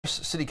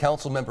Horace City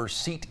Council member's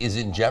seat is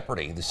in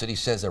jeopardy. The city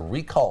says a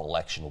recall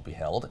election will be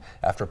held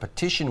after a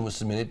petition was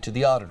submitted to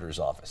the auditor's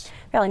office.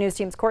 Valley News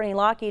Team's Courtney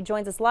Lockheed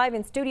joins us live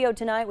in studio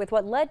tonight with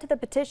what led to the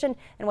petition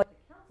and what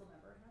the council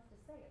member has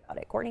to say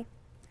about it. Courtney.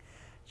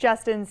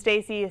 Justin,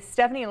 Stacy,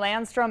 Stephanie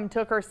Landstrom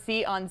took her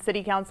seat on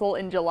City Council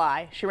in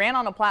July. She ran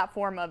on a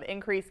platform of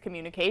increased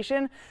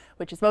communication,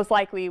 which is most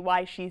likely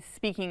why she's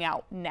speaking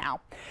out now.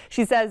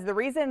 She says the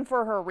reason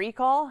for her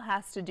recall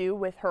has to do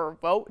with her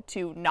vote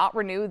to not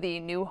renew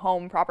the new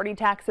home property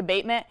tax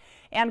abatement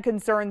and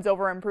concerns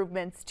over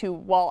improvements to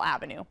Wall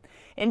Avenue.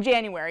 In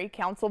January,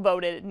 Council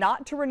voted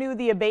not to renew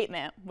the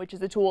abatement, which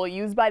is a tool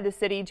used by the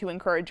city to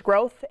encourage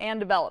growth and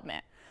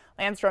development.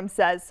 Landstrom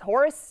says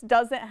Horace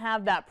doesn't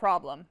have that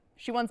problem.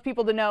 She wants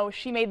people to know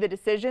she made the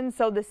decision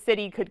so the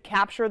city could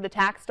capture the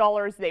tax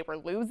dollars they were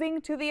losing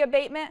to the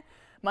abatement.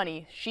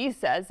 Money, she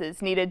says,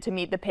 is needed to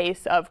meet the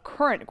pace of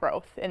current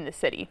growth in the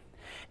city.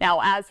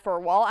 Now, as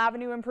for Wall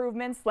Avenue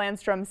improvements,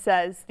 Landstrom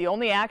says the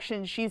only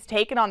action she's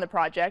taken on the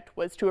project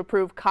was to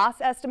approve cost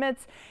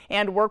estimates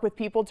and work with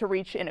people to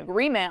reach an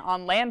agreement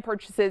on land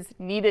purchases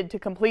needed to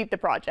complete the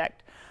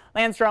project.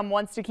 Landstrom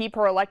wants to keep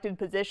her elected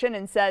position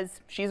and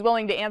says she's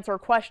willing to answer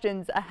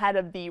questions ahead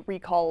of the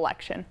recall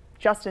election.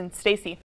 Justin, Stacy.